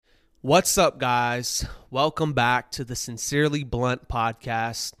What's up, guys? Welcome back to the Sincerely Blunt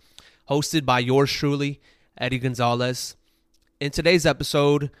podcast, hosted by yours truly, Eddie Gonzalez. In today's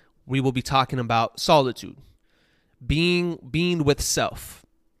episode, we will be talking about solitude, being with self.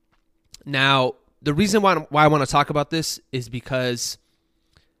 Now, the reason why I want to talk about this is because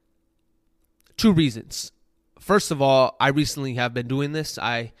two reasons. First of all, I recently have been doing this.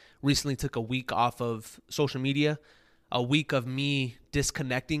 I recently took a week off of social media, a week of me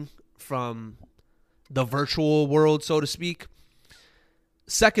disconnecting from the virtual world, so to speak.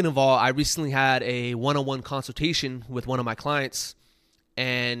 Second of all, I recently had a one-on-one consultation with one of my clients,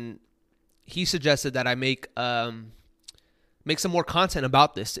 and he suggested that I make some more content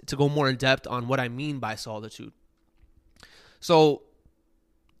about this to go more in depth on what I mean by solitude. So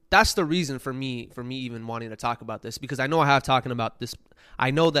that's the reason for me even wanting to talk about this, because I know I have talking about this.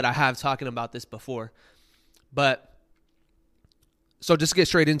 I know that I have talking about this before, but so just to get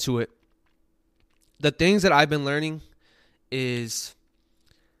straight into it, the things that I've been learning is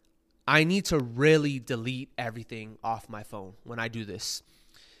I need to really delete everything off my phone when I do this.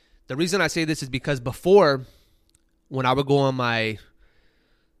 The reason I say this is because before, when I would go on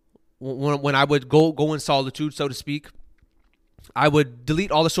when I would go in solitude, so to speak, I would delete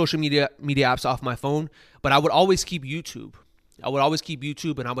all the social media apps off my phone, but I would always keep YouTube.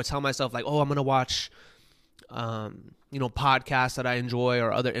 And I would tell myself like, oh, I'm going to watch podcasts that I enjoy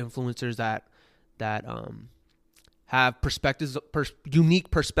or other influencers that have unique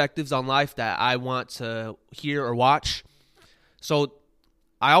perspectives on life that I want to hear or watch. So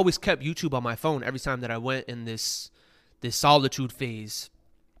I always kept YouTube on my phone every time that I went in this solitude phase.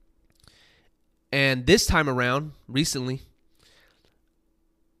 And this time around, recently,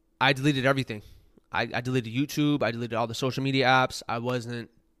 I deleted everything. I deleted YouTube. I deleted all the social media apps. I wasn't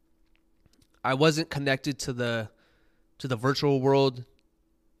connected to the virtual world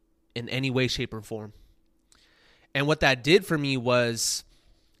in any way, shape, or form. And what that did for me was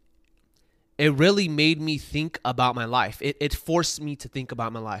it really made me think about my life. It forced me to think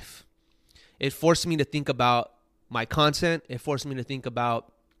about my life. It forced me to think about my content. It forced me to think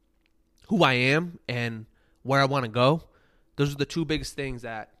about who I am and where I want to go. Those are the two biggest things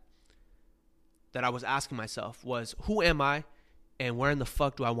that I was asking myself was, who am I and where in the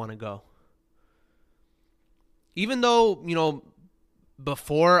fuck do I want to go? Even though,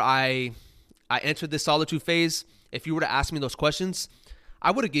 before I entered this solitude phase, if you were to ask me those questions,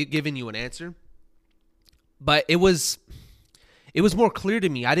 I would have given you an answer. But it was more clear to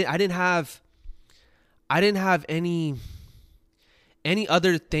me. I didn't have any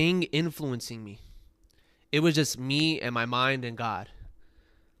other thing influencing me. It was just me and my mind and God.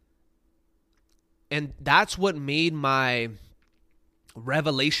 And that's what made my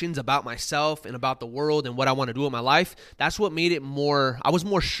revelations about myself and about the world and what I want to do in my life. That's what made it I was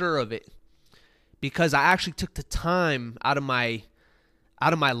more sure of it, because I actually took the time out of my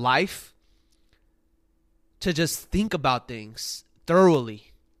life to just think about things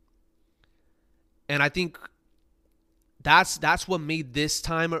thoroughly. And I think that's what made this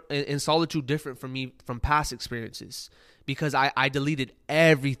time in solitude different for me from past experiences, because I deleted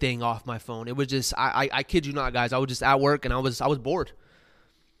everything off my phone. It was just, I kid you not, guys, I was just at work and I was bored.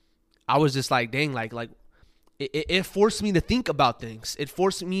 I was just like, dang, like it forced me to think about things. It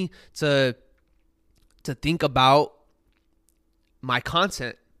forced me to think about my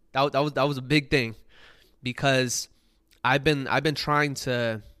content. That was a big thing, because I've been trying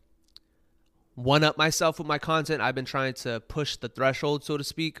to one up myself with my content. I've been trying to push the threshold, so to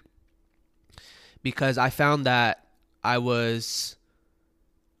speak, because I found that I was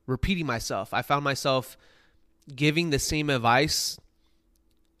repeating myself. I found myself giving the same advice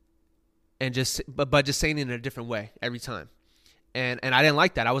and just saying it in a different way every time. And I didn't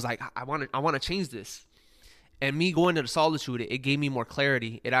like that. I was like, I want to change this. And me going to the solitude, it gave me more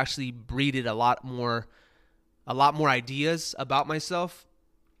clarity. It actually breeded a lot more ideas about myself,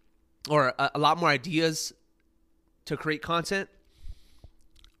 or a lot more ideas to create content,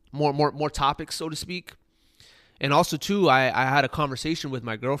 more topics, so to speak. And also too, I had a conversation with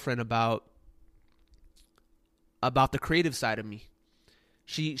my girlfriend about the creative side of me.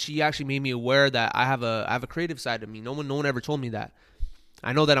 She actually made me aware that I have a creative side of me. No one ever told me that.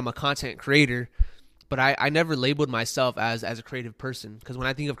 I know that I'm a content creator, but I never labeled myself as a creative person, because when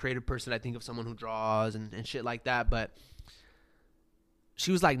I think of creative person, I think of someone who draws and shit like that. But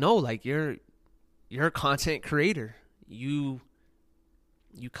she was like, no, like you're a content creator. You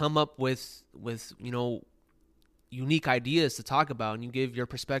come up with unique ideas to talk about, and you give your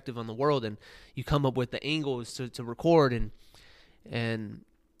perspective on the world, and you come up with the angles to record, and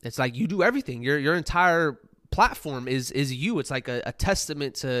it's like you do everything. Your entire platform is you. It's like a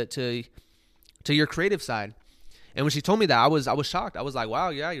testament to your creative side. And when she told me that, I was shocked. I was like, wow,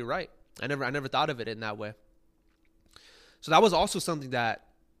 yeah, you're right. I never thought of it in that way. So that was also something that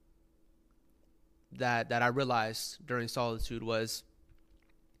I realized during solitude was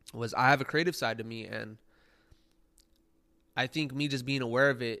I have a creative side to me, and I think me just being aware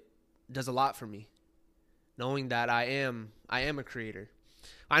of it does a lot for me. Knowing that I am a creator.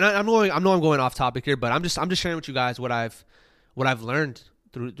 I know I'm going off topic here, but I'm just sharing with you guys what I've learned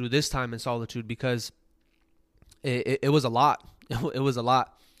through this time in solitude, because it was a lot. It was a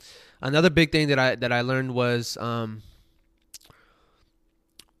lot. Another big thing that I learned was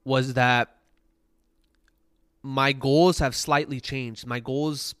that my goals have slightly changed. My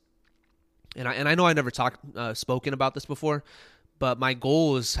goals, and I know I never spoken about this before, but my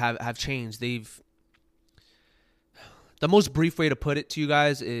goals have changed. The most brief way to put it to you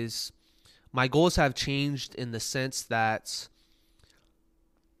guys is my goals have changed in the sense that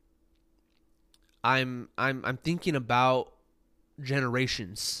I'm thinking about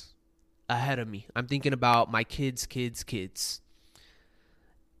generations ahead of me. I'm thinking about my kids.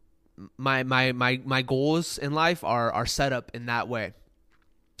 My goals in life are set up in that way.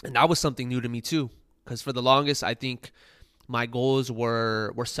 And that was something new to me too, because for the longest I think my goals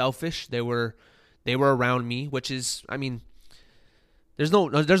were selfish. They were around me, which is, I mean, there's no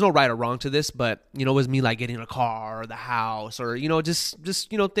right or wrong to this, but it was me like getting a car or the house, or just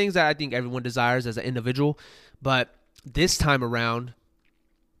things that I think everyone desires as an individual. But this time around,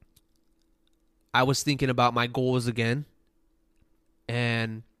 I was thinking about my goals again,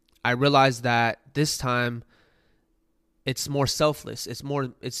 and I realized that this time it's more selfless.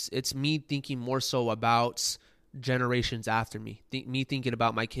 It's me thinking more so about generations after me. Me thinking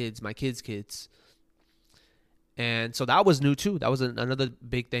about my kids' kids. And so that was new too. That was another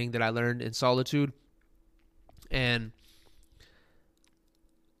big thing that I learned in solitude. And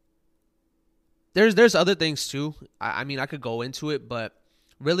there's other things too. I mean, I could go into it, but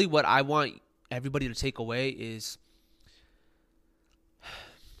really what I want everybody to take away is,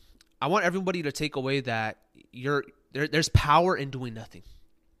 I want everybody to take away that there's power in doing nothing.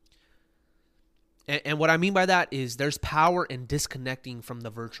 And what I mean by that is there's power in disconnecting from the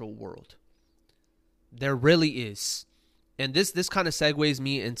virtual world. There really is. And this kind of segues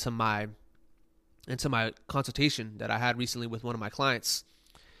me into my consultation that I had recently with one of my clients.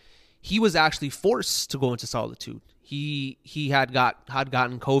 He was actually forced to go into solitude. He had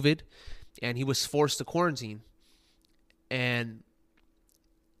gotten COVID, and he was forced to quarantine. And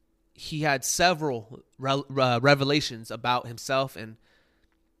he had several revelations about himself and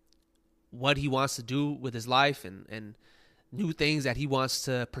what he wants to do with his life, and new things that he wants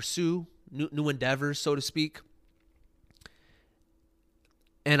to pursue, new endeavors, so to speak.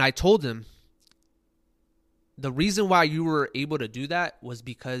 And I told him, the reason why you were able to do that was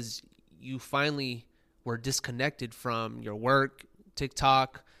because you finally were disconnected from your work,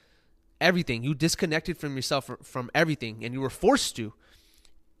 TikTok, everything. You disconnected from yourself, from everything, and you were forced to.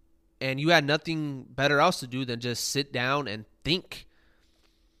 And you had nothing better else to do than just sit down and think.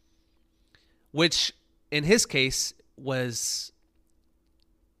 Which, in his case, was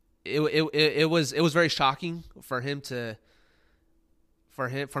it was very shocking for me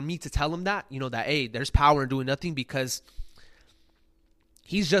to tell him that, that, hey, there's power in doing nothing, because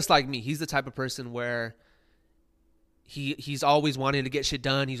he's just like me. He's the type of person where he's always wanting to get shit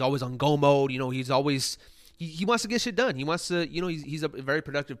done. He's always on go mode. He's always, he wants to get shit done. He wants to, he's a very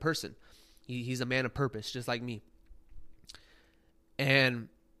productive person. He's a man of purpose, just like me. And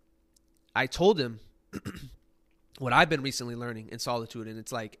I told him what I've been recently learning in solitude, and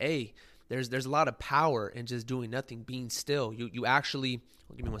it's like, hey, there's a lot of power in just doing nothing, being still. You actually,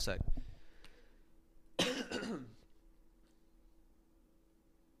 give me one sec.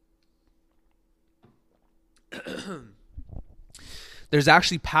 There's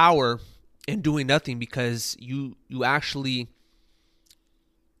actually power in doing nothing, because you actually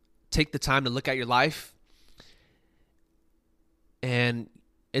take the time to look at your life, and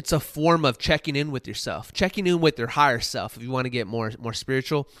it's a form of checking in with yourself, checking in with your higher self. If you want to get more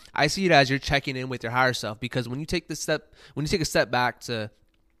spiritual, I see it as you're checking in with your higher self, because when you take a step back to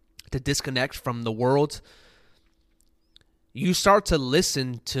disconnect from the world, you start to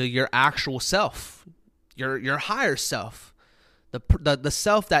listen to your actual self, your higher self, the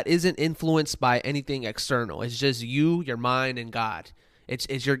self that isn't influenced by anything external. It's just you, your mind, and God.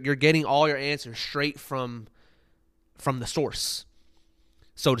 It's you're getting all your answers straight from the source,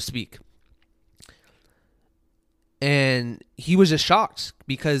 so to speak. And he was just shocked,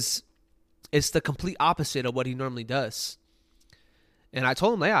 because it's the complete opposite of what he normally does. And I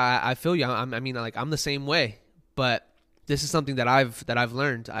told him, yeah, I feel you. I'm the same way. But this is something that I've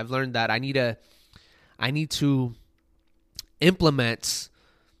learned. I've learned that I need to implement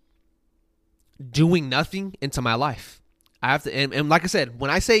doing nothing into my life. I have to, and like I said, when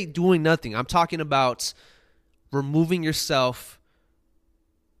I say doing nothing, I'm talking about removing yourself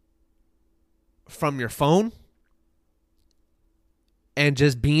from your phone and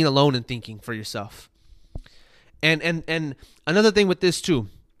just being alone and thinking for yourself. And another thing with this too.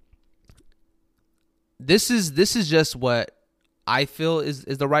 This is just what I feel is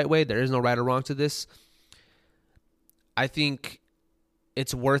the right way. There is no right or wrong to this. I think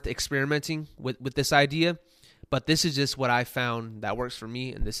it's worth experimenting with this idea, but this is just what I found that works for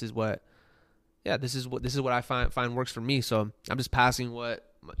me, and this is what I find works for me. So I'm just passing what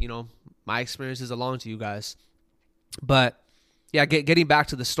my experiences along to you guys. But yeah, getting back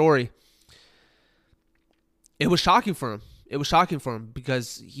to the story, it was shocking for him. It was shocking for him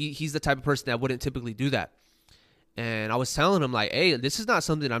because he's the type of person that wouldn't typically do that. And I was telling him, like, hey, this is not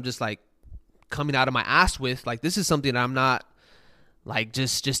something I'm just like coming out of my ass with. Like, this is something I'm not like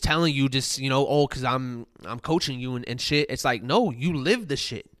just telling you because I'm coaching you and shit. It's like, no, you live the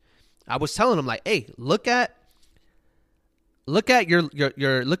shit. I was telling him, like, hey, look at your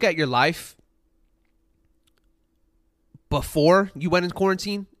life before you went in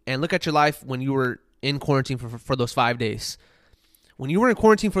quarantine and look at your life when you were in quarantine for those 5 days. When you were in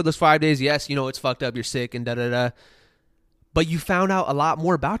quarantine for those 5 days, yes, it's fucked up, you're sick and da-da-da. But you found out a lot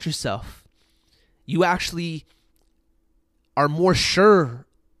more about yourself. You actually are more sure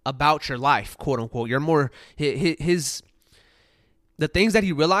about your life, quote unquote. You're more, the things that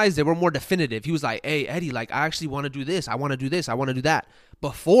he realized, they were more definitive. He was like, hey, Eddie, like, I actually want to do this. I want to do this. I want to do that.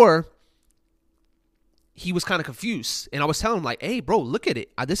 Before, he was kind of confused. And I was telling him, like, hey, bro, look at it.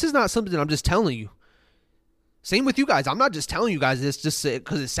 This is not something that I'm just telling you. Same with you guys. I'm not just telling you guys this just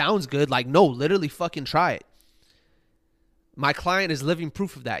because it sounds good. Like, no, literally fucking try it. My client is living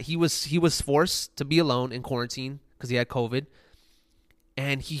proof of that. He was forced to be alone in quarantine because he had COVID.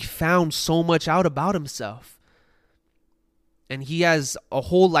 And he found so much out about himself. And he has a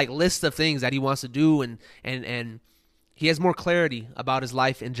whole like list of things that he wants to do, and he has more clarity about his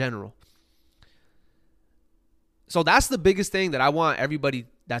life in general. So that's the biggest thing that I want everybody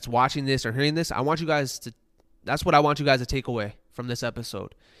that's watching this or hearing this. That's what I want you guys to take away from this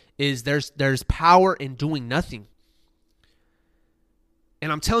episode is there's power in doing nothing.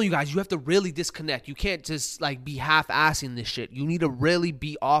 And I'm telling you guys, you have to really disconnect. You can't just like be half-assing this shit. You need to really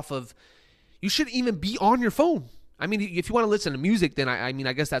be off of, you shouldn't even be on your phone. I mean, if you want to listen to music, then I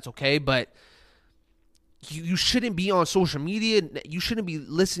guess that's okay. But you shouldn't be on social media. You shouldn't be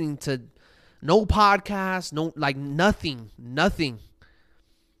listening to no podcast, nothing.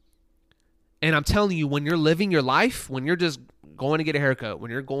 And I'm telling you, when you're living your life, when you're just going to get a haircut, when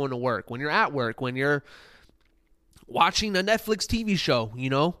you're going to work, when you're at work, when you're watching a Netflix TV show,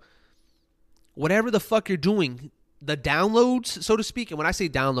 whatever the fuck you're doing, the downloads, so to speak. And when I say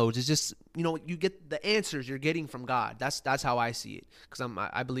downloads, it's just, you get the answers you're getting from God. That's how I see it, because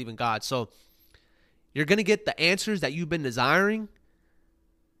I believe in God. So you're going to get the answers that you've been desiring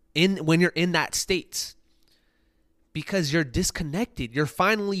when you're in that state, because you're disconnected. You're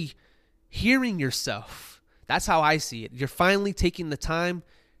finally hearing yourself. That's how I see it. You're finally taking the time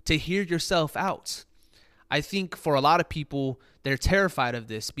to hear yourself out. I think for a lot of people, they're terrified of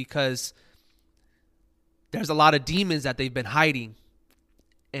this because there's a lot of demons that they've been hiding.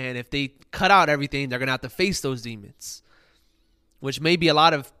 And if they cut out everything, they're going to have to face those demons, which may be a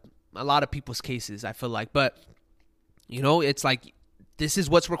lot of people's cases, I feel like. But, it's like, this is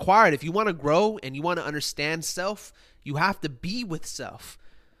what's required. If you want to grow and you want to understand self, you have to be with self.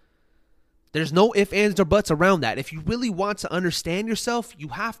 There's no ifs, ands, or buts around that. If you really want to understand yourself, you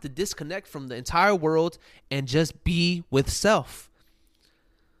have to disconnect from the entire world and just be with self.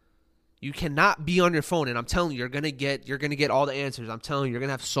 You cannot be on your phone, and I'm telling you, you're gonna get all the answers. I'm telling you, you're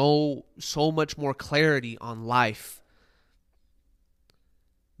gonna have so much more clarity on life.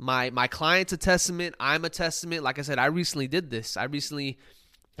 My client's a testament. I'm a testament. Like I said, I recently did this. I recently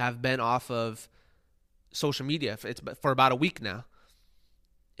have been off of social media for about a week now.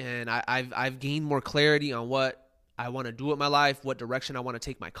 And I've gained more clarity on what I want to do with my life, what direction I want to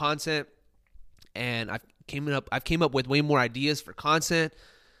take my content, and I've came up with way more ideas for content.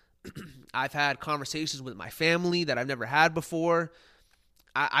 I've had conversations with my family that I've never had before.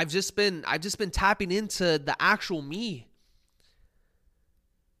 I've just been tapping into the actual me.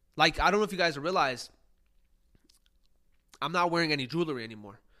 Like, I don't know if you guys realize, I'm not wearing any jewelry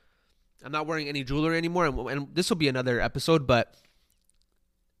anymore. And this will be another episode, but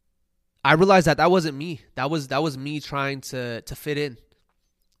I realized that wasn't me. That was me trying to fit in.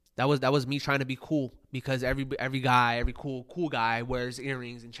 That was me trying to be cool because every guy, every cool guy wears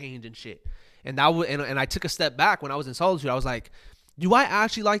earrings and chains and shit. And and I took a step back when I was in solitude. I was like, do I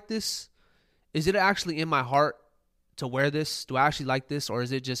actually like this? Is it actually in my heart to wear this? Do I actually like this, or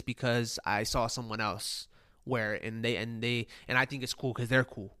is it just because I saw someone else wear it and I think it's cool because they're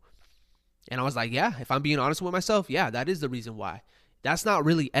cool? And I was like, yeah, if I'm being honest with myself, yeah, that is the reason why. That's not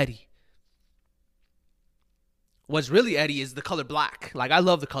really Eddie. What's really Eddie is the color black. Like, I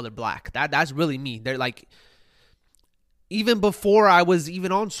love the color black. That's really me. They're like, even before I was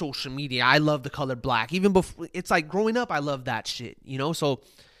even on social media, I love the color black. Even before, it's like growing up, I love that shit, you know? So,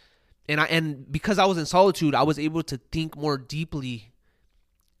 and because I was in solitude, I was able to think more deeply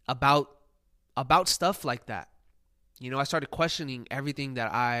about stuff like that. You know, I started questioning everything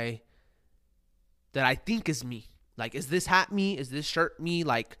that I think is me. Like, is this hat me? Is this shirt me?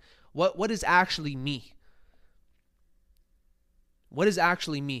 Like, what is actually me? What is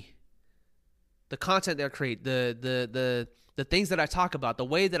actually me? The content that I create, the things that I talk about, the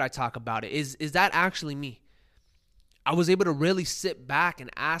way that I talk about it, is that actually me? I was able to really sit back and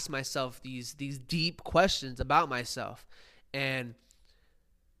ask myself these deep questions about myself. And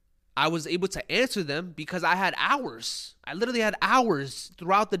I was able to answer them because I had hours. I literally had hours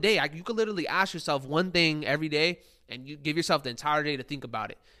throughout the day. You could literally ask yourself one thing every day and you give yourself the entire day to think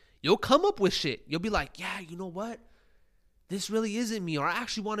about it. You'll come up with shit. You'll be like, yeah, you know what? This really isn't me, or I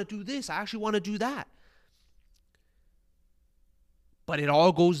actually want to do this. I actually want to do that. But it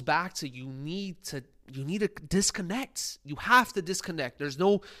all goes back to you need to disconnect. You have to disconnect. There's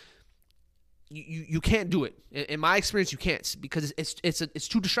no, you can't do it. In my experience, you can't, because it's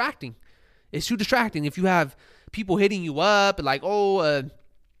too distracting. It's too distracting. If you have people hitting you up like,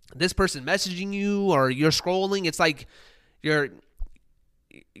 this person messaging you, or you're scrolling, it's like you're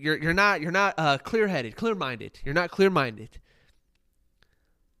not clear-minded. You're not clear-minded.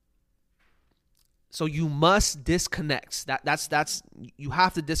 So you must disconnect. That's you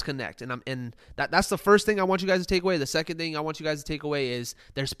have to disconnect. And that's the first thing I want you guys to take away. The second thing I want you guys to take away is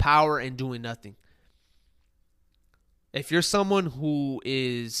there's power in doing nothing. If you're someone who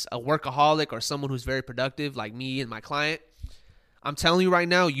is a workaholic or someone who's very productive like me and my client, I'm telling you right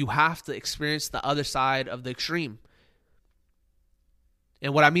now, you have to experience the other side of the extreme.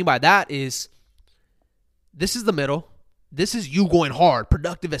 And what I mean by that is, this is the middle. This is you going hard,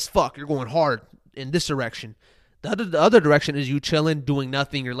 productive as fuck. You're going hard in this direction. The other direction is you chilling, doing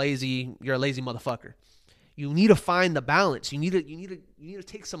nothing. You're lazy. You're a lazy motherfucker. You need to find the balance. You need to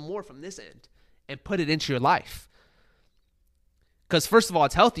take some more from this end and put it into your life. Because first of all,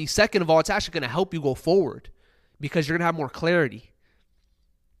 it's healthy. Second of all, it's actually going to help you go forward because you're going to have more clarity.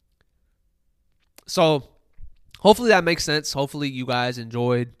 So hopefully that makes sense. Hopefully you guys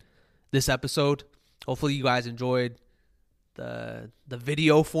enjoyed this episode. Hopefully you guys enjoyed the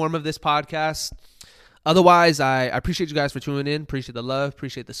video form of this podcast. Otherwise, I appreciate you guys for tuning in. Appreciate the love.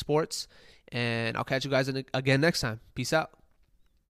 Appreciate the sports. And I'll catch you guys again next time. Peace out.